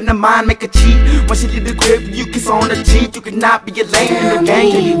get up in the mind, make a cheat. When she leave the crib, you kiss on the cheek. You cannot be a lame in the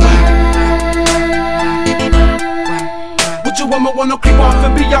game. Would you woman wanna creep off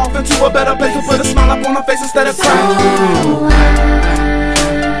and be off into a better place and put a smile up on her face instead of crying?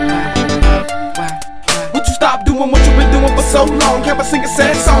 Would you stop doing what you've been doing for so long? Can't be singing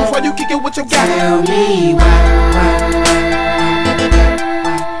sad songs while you kick it with your guy? Tell me why.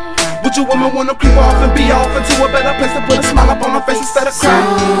 Would you woman wanna creep off and be off into a better place and put a smile up on her face instead of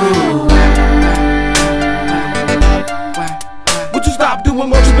crying? Would you stop doing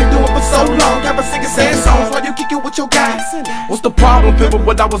what you've been doing for so long? Can't be singing sad songs while you kick it with your guys? What's the problem, people?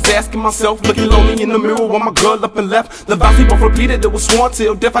 What I was asking myself, looking lonely in the mirror while my girl up and left. The vows we both repeated, it was sworn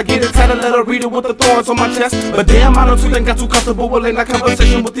till death. I get it tight and let her read it with the thorns on my chest. But damn, I don't too think got too comfortable with late night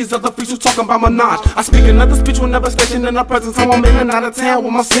conversation with these other freaks who talking about menage. I speak another speech whenever stationed in her presence. How I'm in and out of town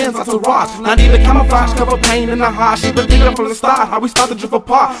with my sins entourage. Not even camouflage, cover pain in the heart. She been thinking from the start how we start to drift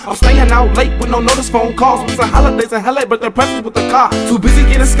apart. I'm staying out late with no notice phone calls. It's the holidays in LA, but they're presents with the car. Too busy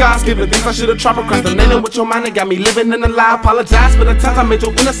getting scars, giving things I should've tried. Procrastinating with your mind and got me living in a lie. Apologize for the times I made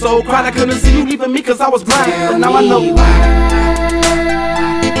your inner soul cry. I couldn't see you leaving me cause I was blind, but now I know.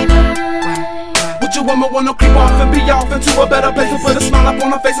 Would you woman wanna creep off and be off into a better place and put a smile up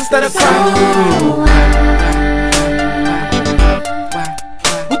on her face instead of crying?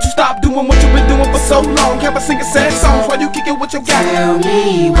 Would you stop doing what you've been doing for so long? Can't be singing sad songs while you kick it with your guy? Tell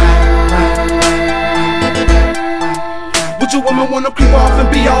me why. Would you woman wanna creep off and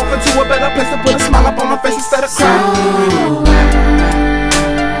be off into a better place and put a smile up on her face instead of crying?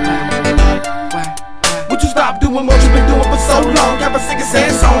 Would you stop doing what you've been doing for so long? Can't be singing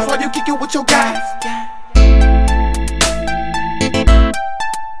sad songs while you kick it with your guys?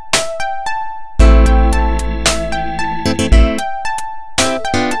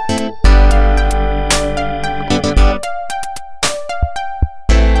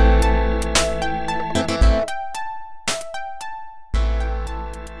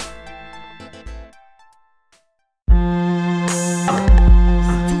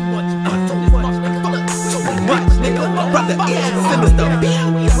 the east, sinister beat.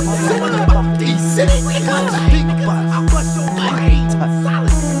 East city, we got the big bus. I bust your brain.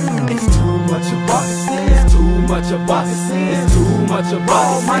 It's too much of us. It's too much of us. It's too much of us.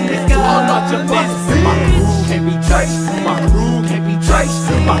 Oh my nigga, all not your business. My crew can't be traced. My crew can't be traced.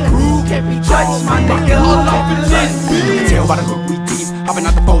 My crew can't be traced. My nigga, all off your list. You can tell by the hook we deep. Hopping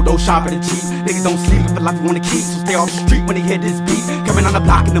out the Photoshop of the Jeep. Niggas don't sleep if the life we wanna keep. So stay off the street when they hear this beat. Coming on the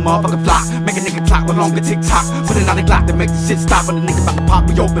block in the motherfucking flock. Make a nigga clock with longer TikTok. Putting out a Glock to make the shit stop. When the niggas about to pop,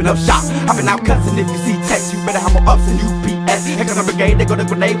 we open up shop. Hopping out cuts and if you see text, you better have more ups than UPS. Heck on the brigade, they go to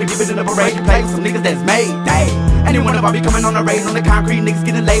grenade. We give it in a parade to play with some niggas that's made. Dang. Anyone of I be coming on a raid on the concrete. Niggas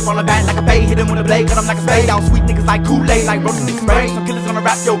getting laid on the back like a fade. Hit him with a blade, cut him like a spade. Y'all sweet niggas like Kool-Aid, like rolling niggas brains. Some killers gonna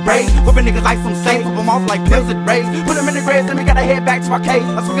wrap your brain. Whipping niggas like some slaves. Whip them off like pills and rays. Put them in the graves, then we gotta head back to our cave.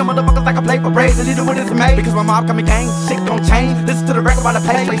 I swing motherfuckers like I play for braids. And either with it's made. Because my mob coming gang, shit gon' change. Listen to the record by the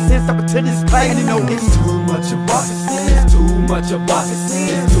page. Play sense up to this play. And you know it's too much of us. It's too much of us.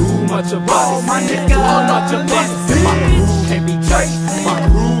 It's too much of us. Oh my nigga, all not your business. My crew can't be traced. My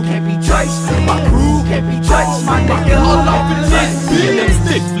crew can't be traced. My crew can't be traced. My nigga, all off your list. Let them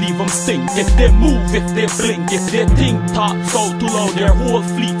stiff, leave them stink. If they move, if they blink, if they think, talk so too loud, their whole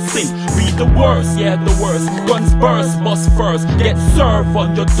fleet sink. Read the worst, yeah, the worst. Guns burst, bust first. Get served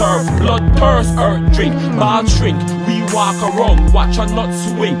on your turf. Blood thirst, earth drink, bar shrink. We walk around, watch a nut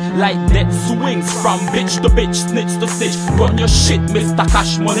swing. Like dead swings from bitch to bitch, snitch to snitch. Run your shit, Mr.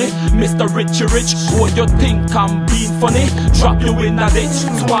 Cash Money, Mr. Richie Rich. Oh, you think I'm being funny? Drop you in a ditch.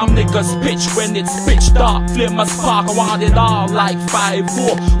 Swarm niggas pitch when it's pitch dark. Flame a spark, I want it all like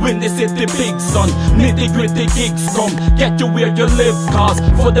 5-4. When they say the big son, nitty gritty gigs come. Get you where you live, cause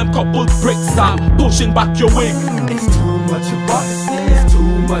for them couple bricks I'm pushing back your wig. It's too much of us. It's too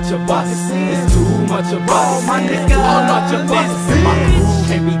much of us. It's too much of us. Oh my nigga, all not your business. My crew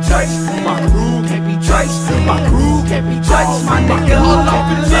can't be traced. My crew can't be traced. My crew can't be traced. My nigga, all off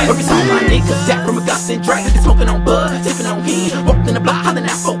your list. Every time my niggas jack from a gus and drink, they smoking on bud, sipping on hen. Walked in the block, hollering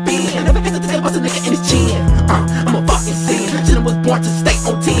out for Ben. Never hesitate to bust a nigga in his chin. I'm a fucking sin. Chillin' was born to stay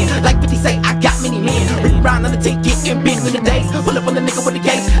on 10. Like 50 say, I got many men. Read around on the tape, getting big in the days. Pull up on the nigga with the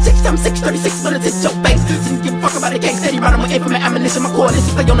case. 6x636, but it's your face. Didn't give a fuck about the case. Steady riding with infamy ammunition. My coalition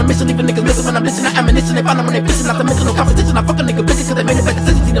stay on a mission. Leaving niggas missing when I'm listening to ammunition. They find them when they fishing. Not the mental, no competition. I fuck a nigga bitches cause they made it back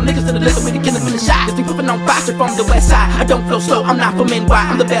decisions. See them niggas to the list with the killers in the shot. Just be puffin' on fire straight from the west side. I don't flow slow, I'm not from NY.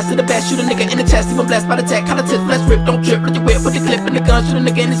 I'm the best of the best. Shoot a nigga in the chest. Even blessed by the tech. Collar tips, flesh rip, don't trip. Let your whip, put the clip in the gun. Shoot a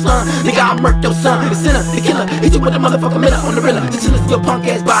nigga in his son. Nigga, I murk your son. The sinner, the killer. Hit you with a motherfucker Miller on the rilla. Just listen to your punk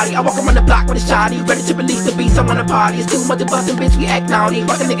ass body. I walk around the block with a shotty. Ready to release the beast. I'm on the party. It's too much of bustin', bitch. We act naughty.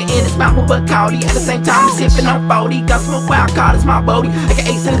 Fuck a nigga in his mouth with a cowdy. At the same time, we sippin' on 40. Gun smoke wild card, it's my body.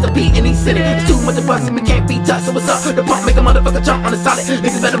 AKA sentence a beat in each city. It's too much of bustin', we can't be touched. So what's up? The pump make a motherfucker jump on the solid.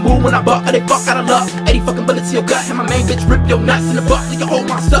 Niggas better move when I buck or they fuck out of luck. 80 fucking bullets to your gut. And my main bitch rip your nuts in the butt. Nigga, hold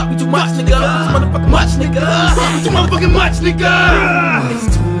my stuff. We too much, nigga. We too motherfucking much, nigga. We too motherfucking much, nigga.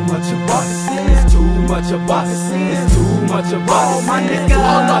 It's too much of us. It's too much of us. It's too much of us. Oh my nigga,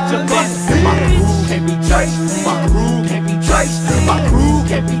 all not your business. My crew can't be traced. My crew can't be traced. My crew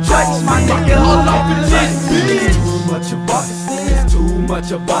can't be traced. My nigga, all off your list. It's too much of us. It's too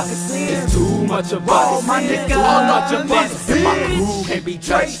much of us. It's too much of us. Oh my nigga, all not your business. My crew can't be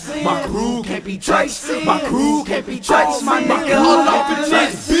traced. My crew can't be traced. My crew can't be traced. My nigga, all off your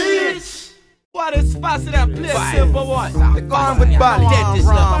list. Bitch. What is fast in that place, simple one? The gun with body, dead this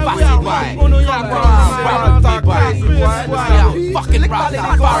love, fucking boy. Oh no, you're Fucking rock,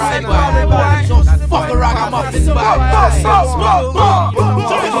 fucking ragamuffin,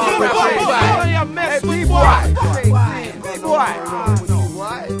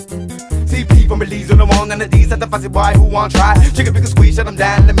 CP from Belize on the wall, none of these at the fussy boy who won't try. Chicken pick a squeeze, shut them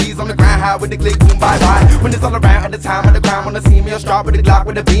down, the me's on the ground high with the click, boom, bye bye. When it's all around at the time of the crime, wanna see me a straw with a Glock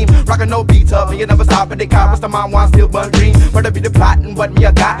with a beam. Rockin' no beats up, and you never stop at the car. What's the mom want still burn green? Where be the plot and what me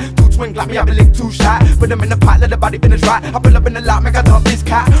I got? Two twin Glock, me I lick 2 shot. Put them in the pot, let the body finish right. I pull up in the lot, make I dump this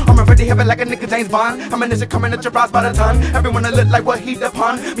cat. I'm already heavy like a nigga James Bond. I'm an issue coming at your rise by the ton. Everyone I look like what he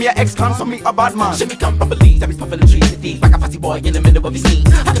upon. Me a ex-con, so me a bad man. Shit me come from Belize, I be puffin' the trees and thieves. Like a fussy boy in the middle of his scene.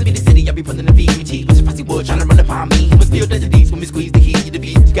 I could be the city, I be putting the VMT. But your fussy boy tryna run upon me. But still there's the D's when we squeeze the heat. You the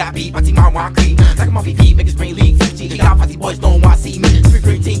beat, you got beat, fussy man want creep. Like a Muffy feet, make his brain leak. CG, y'all fussy boys don't want see me.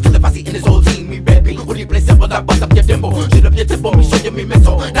 3-3 kill the fussy in his whole team. Me red beat, what do you play simple? That bust up your dimple. Shit up your temple, me show you me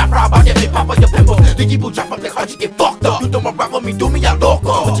mental. That rob out there, me pop on your pimple. The people drop up like hard, you get fucked up. You don't want rap with me, do me a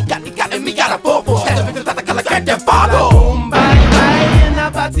loco. But you got and me got a fofo. Stand up because I can get them follow. Boom, bye, bye, in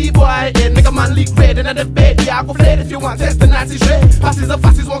a party boy. In nigga man leak red and at the bed. Yeah, I go fled if you want test the Nazi shred. Passes the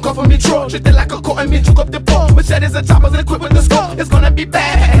fascists won't come from me throat. Treat it like a coat and me choke up the pole. With shadows and choppers and equipped with the scope. It's gonna be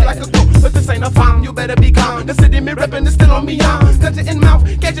bad like a cook, but this ain't a farm. You better be calm. The city me reppin' is still on me arm. Cut it in mouth,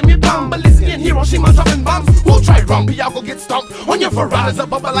 catching me bomb. Balenciaga Hiroshima dropping bombs. Who'll try wrong? Y'all go get stomped on your Ferraris, a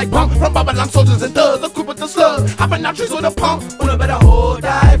bubble like bomb. From Babylon soldiers and thugs, equipped with the slugs. Hopping out trees with a pump. Una better hold,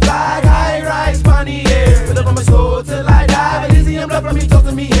 die, fly, high, rise, funny air. Fill up on my soul till I die. Elysium love from me, talk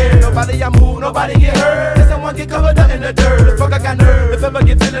to me here. Nobody I move, nobody get hurt. Let someone get covered up in the dirt. Fuck, I got nerve. If ever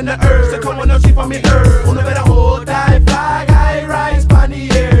get feeling the urge to come on, no cheap on me earth. Una better hold, die, fly, high, rise, funny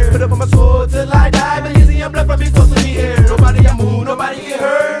air. Fill up on my soul till I die. Elysium love from me, talk to me here. Nobody I move, nobody get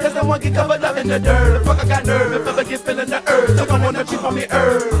hurt. Let someone get covered up in the dirt. Fuck, I got nerve. If ever get feeling the urge to come on, no cheap on me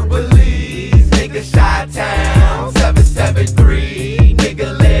earth. Belize, nigga, Chi-Town, 773,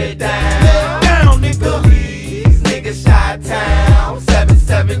 nigga, lay down. Lay down, nigga. Belize, nigga, Chi-Town,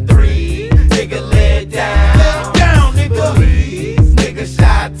 773, nigga, lay down. Lay down, nigga. Belize, nigga,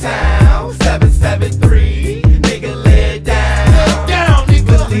 Chi-Town, 773, nigga, lay down. Lay down,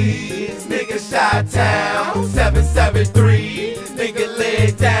 nigga. Belize, nigga, Chi-Town, 773, nigga,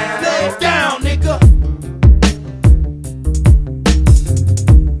 lay down. Lay down, nigga.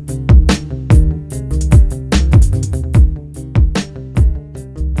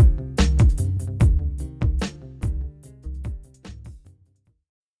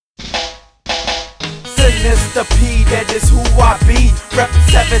 Sinister P, that is who I be. Reppin'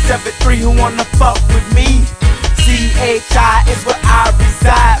 773, who wanna fuck with me? CHI is where I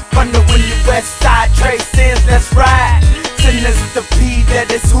reside. From the Windy West Side, Trade Sins, let's ride. Sinister P,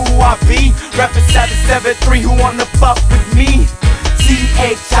 that is who I be. Reppin' 773, who wanna fuck with me?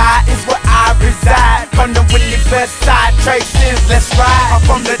 CHI is where I reside. From the Windy West Side, Trade Sins, let's ride. I'm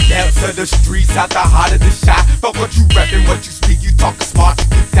from the depths of the streets, out the heart of the shot. Fuck what you reppin', what you speak, you talkin' smart, you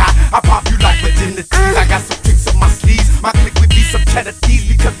could die. I pop you like within the teeth. I got some tricks up my sleeves. My clique would be some cheddar thieves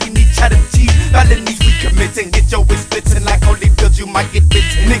because we need cheddar cheese. Felonies we committing, get your waist splitting like Holyfield, you might get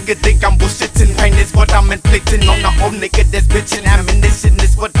bitten. Nigga think I'm bullshitting, pain is what I'm inflicting on the whole nigga that's bitching. Ammunition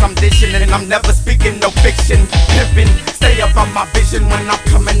is what I'm dishing, and I'm never speaking no fiction. Pimpin', stay up on my vision when I'm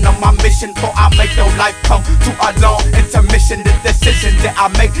coming on my mission. For I make your life come to a long intermission. The decision that I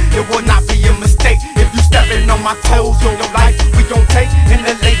make, it will not be a mistake. If you stepping on my toes, your life we gon' take. In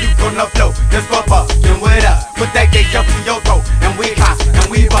the lane you gonna flow, just bubba, then with up. Put that dick up to your throat, and we hot, and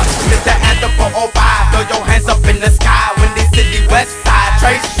we bust. It's the anthem for 05, throw your hands up in the sky. When this city west side,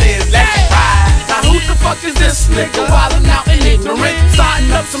 Trace is, let's ride. Now who the fuck is this nigga wildin' out and ignorant?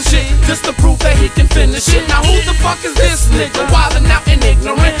 Starting up some shit just to prove that he can finish it. Now who the fuck is this nigga wildin' out and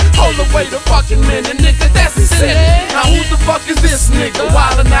ignorant? Hold away the fucking minute, nigga, that's insane. Now who the fuck is this nigga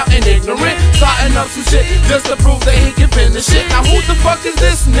wildin' out and ignorant? Starting up some shit just to prove that he can finish it. Now who the fuck is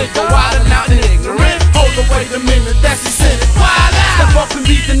this nigga wildin' out and ignorant? Hold away the minute, that's insane. Wild out. Step up and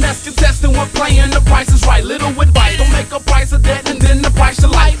be the next contestant when playing the Price is Right. Little advice, don't make a price of that and then the price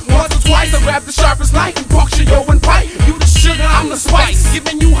of life. Once or twice I grab the sharpest knife and puncture yo and pipe. You the sugar, I'm the spice,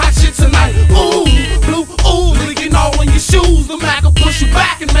 giving you hot shit tonight. Ooh, blue, ooh, leaking all in your shoes. The Mac will push you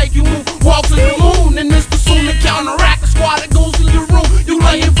back and make you move. Walk to the moon, and it's the soon to counteract the squad that goes in your room. You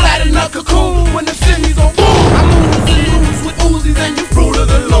laying flat in a cocoon when the city's on boom. I'm oozing news with Uzis and you fruit of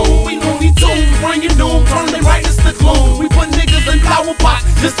the loom. We loony tunes, bringing doom, turning right into the gloom. We put niggas in flower pots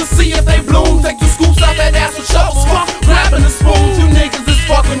just to see if they bloom. Take 2 scoops out that ass with shovels, grabbing the spoons. You niggas is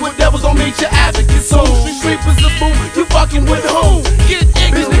fucking with devils, don't meet your advocates soon. Street creepers is boom, you fucking with who? Get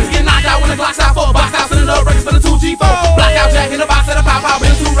ignorant, niggas get knocked out when the Glock's out for a box out, sending up records for the 2G4. Blackout jack in the box at a pow pow, in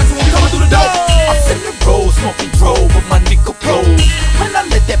 2 records when we coming through the door. I'm sitting roll, smoking drove with my nigga bros. When I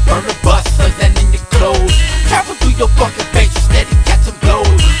let that burner bust, like that in your clothes. Travel through your fucking face, you steady catching blows.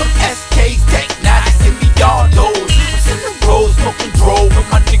 From SK's Tech, now they see me all those. I'm sitting roll, smoking drove with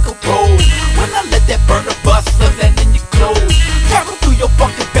my nigga bros. When I let that burner bust, like that in your clothes. Travel through your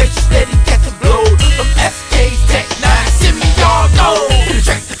fucking face, you steady catching blows. From SK's Tech, now they see me all those. Hit the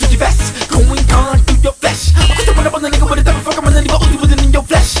track, to the vest, going on through your flesh. I'm quick to run up on the nigga with a double fuck, I'm on the nigga Uzi with it in your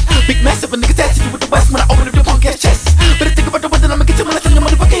flesh. Big mess up a nigga tattoo you with the west when I open up your punk ass chest. Better think about the weather, I'ma get you when I turn your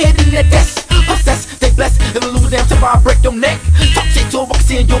motherfucking head in that desk. Possess, they bless, it'll lose a damn tip, I'll break your neck. Talk shit to a walk,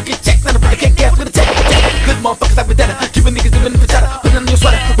 see and you'll get checked. Not a brother can't gas with a check. Good motherfuckers like Vedetta, keeping niggas living in the cheddar. Putting on your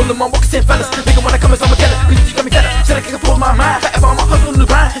sweater, rolling my walkers in fellas. Nigga when I come, it's on my tether, cause you got me better. Said I can't pull my mind, forever on my hustle in the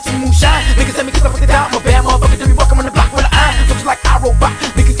grind. See me moonshine, niggas tell me cause I fuck it down. I'm a bad motherfucker, then we walk on the block with an iron. Looks like I robot,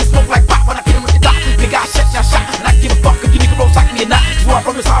 niggas get smoked like pop when I get him with the dot. Nigga I shut your shot, and I give a fuck if you nigga roll sock me or not. Cause where I'm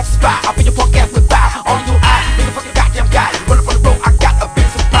from is hard to spy, I'll be your punk ass with fire. All in your eye, nigga fucking goddamn guy. Run up on the road, I got a big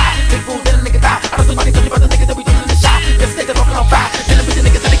surprise. Take food, then a nigga die. I don't think nobody told you about the niggas that we doing in the shot. Just take it off and on fire. Then a bitch, the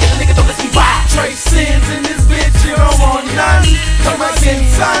niggas that they get the nigga, don't let me ride.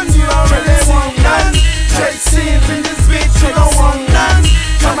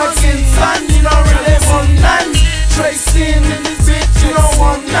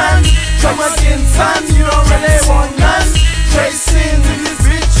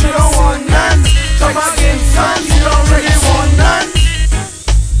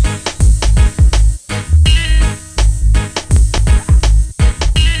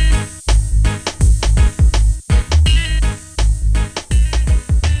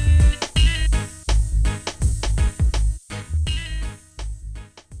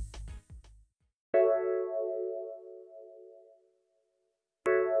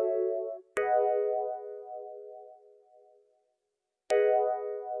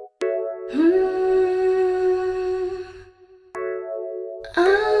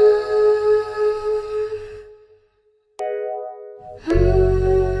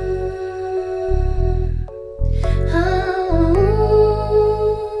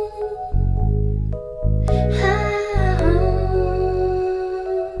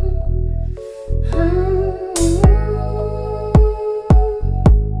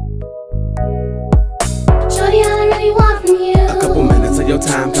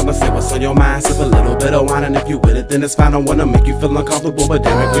 on your mind, sip a little bit of wine, and if you with it, then it's fine. I wanna make you feel uncomfortable, but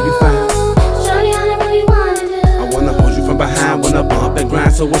damn it, girl, you fine. Shorty, all I really wanna do. I wanna hold you from behind, wanna bump and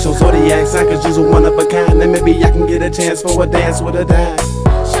grind. So what's your zodiac sign? Cause you're one of a kind, and maybe I can get a chance for a dance with a dime.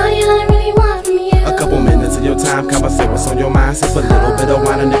 Shorty, all I really want from you. A couple minutes of your time, conversate what's on your mind, sip a little bit of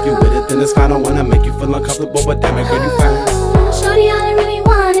wine, and if you with it, then it's fine. I wanna make you feel uncomfortable, but damn it, girl, you fine. Shorty, all I really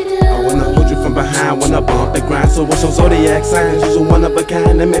wanna do. I wanna hold you from behind, wanna bump and grind. So what's your zodiac sign? You're one of a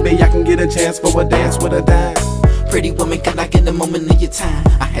kind, and maybe I can get a chance for a dance with a dime. Pretty woman, can I get a moment of your time?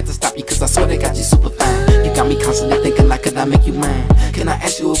 I had to stop you cause I swear they got you super fine. You got me constantly thinking like, could I make you mine? Can I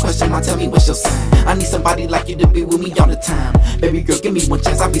ask you a question? Now tell me what's your sign? I need somebody like you to be with me all the time. Baby girl, give me one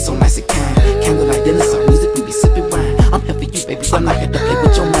chance, I'll be so nice and kind. Candlelight dinner, some music, we be sipping wine. I'm here for you, baby, I'm not here to play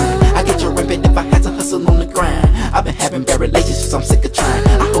with your mind. I get your rampant if I had to hustle on the grind. I've been having bad relationships, I'm sick of trying.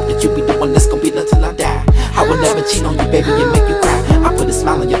 I hope that you be the one that's gonna be there till I die. I will never cheat on you, baby, and make you cry. I put a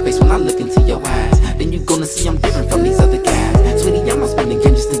smile on your face when I look into your eyes. Then you gonna see I'm different from these other guys. Sweetie, I'm not spending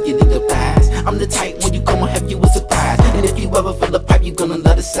game just to get in your thighs. I'm the type when you come, I'll have you a surprise. And if you ever feel a pipe, you gonna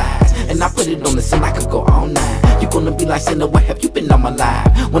love the size. And I put it on the scene, I could go all night. You gonna be like, Cinder, where have you been all my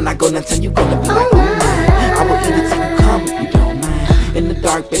life? When I go downtown, you gonna be like, oh my. I will eat it till you come if you don't mind. In the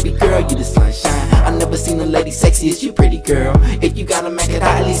dark, baby girl, you the sunshine. I never seen a lady sexy as you, pretty girl. If you gotta make it,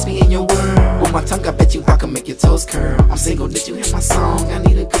 I at least be in your world. With my tongue, I bet you I can make your toes curl. I'm single, did you hear my song? I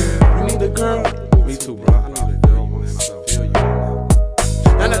need a girl. You need a girl? Me too, bro. I need a girl, man. I feel you.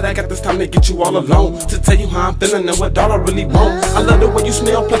 Now that I got this time to get you all alone, to tell you how I'm feeling and what all I really want. I love the way you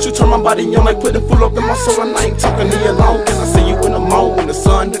smell, plus you turn my body on like putting food up in my soul, and I ain't talking to you alone. Can I see you in the morning when the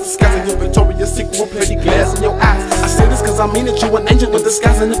sun hits the skies and your Victoria's Secret pretty glass in your eyes? I say this cause I mean that you an angel in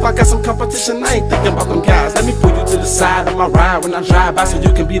disguise, and if I got some competition, I ain't thinking about them guys. Let me pull you to the side of my ride when I drive by, so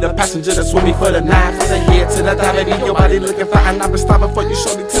you can be the passenger that's with me for the night. From the head to the dive, baby, your body looking fine. I've been stopping for you,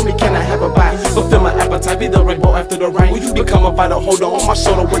 shorty, tell me, can I have a bite? Fulfill my appetite, be the rainbow after the rain. Will you become a vital holder on my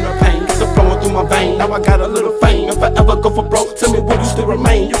shoulder when the pain gets flowing through my vein? Now I got a little fame. If I ever go for broke, tell me, will you still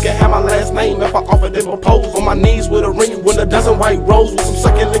remain? You can have my last name if I offer them a pose. On my knees with a ring, with a dozen white roses, with some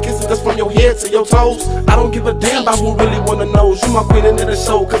succulent kisses that's from your head to your toes. I don't give a damn about who really wanna know. You my queen into the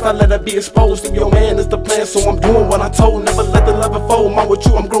show, cause I let her be exposed. If your man is the plan, so I'm doing what I told. Never let the love unfold. Mom, with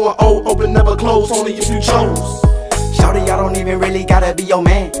you, I'm growing old. Open, never close, only if you chose. Shawty, I don't even really gotta be your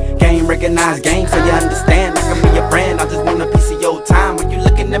man. Game recognized game, so you understand. I can be your friend, I just want a piece of your time. When you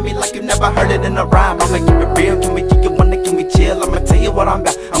looking at me like you never heard it in a rhyme, I'ma keep it real, can we keep it one day, can we chill? I'ma tell you what I'm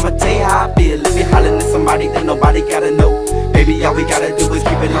about, I'ma tell you how I feel. If you hollering at somebody, then nobody gotta know. Baby, all we gotta do is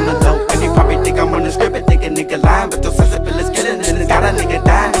keep it on the low. And you probably think I'm on the script and think a nigga lying, but your sensibility's killing and it's got a nigga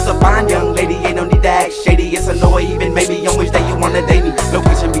dying. It's a fine young lady, ain't no need to act shady. Yes, I know, or even maybe on which day you wanna date me.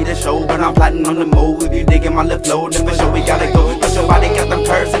 Location be the show, but I'm plotting on the move. If you digging my lip flow, then for sure we gotta go. Cause your body got them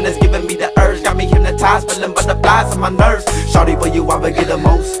curves and it's giving me the urge. Got me hypnotized, feeling butterflies in my nerves. Shawty, for you I would get the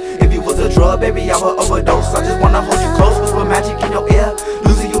most. If you was a drug, baby, I would overdose. I just wanna hold you close, whisper magic in your ear.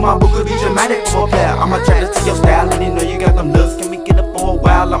 Losing you, my book could be dramatic for a player. I'm attracted to your style, and you know you got them looks. Can we get up for a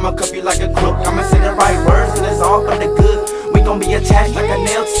while? I'ma cuff you like a crook. I'ma say the right words, and it's all for the good. We gon' be attached like a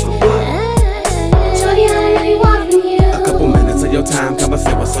nail to some wood. Shorty, I really want from you. A couple minutes of your time,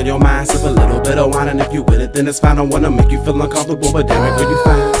 conversate what's on your mind. Sip a little bit of wine, and if you with it, then it's fine. I wanna make you feel uncomfortable, but damn it, girl, you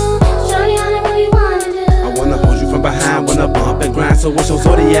fine. Shorty, I really wanna do. I wanna hold you from behind, wanna bump and grind. So what's your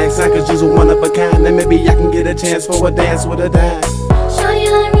zodiac sign? Cause you're one of a kind, and maybe I can get a chance for a dance with a dime. Shorty,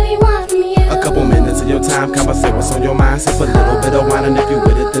 I really want from you. A couple minutes of your time, conversate what's on your mind. Sip a little bit of wine, and if you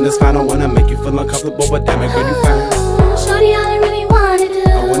with it, then it's fine. I wanna make you feel uncomfortable, but damn it, girl, you fine. Shorty, I really wanna do.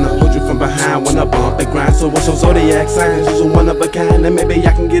 I wanna hold you from behind, wanna bump and grind. So what's your zodiac sign? You're one of a kind, and maybe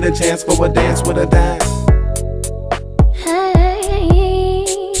I can get a chance for a dance with a dime.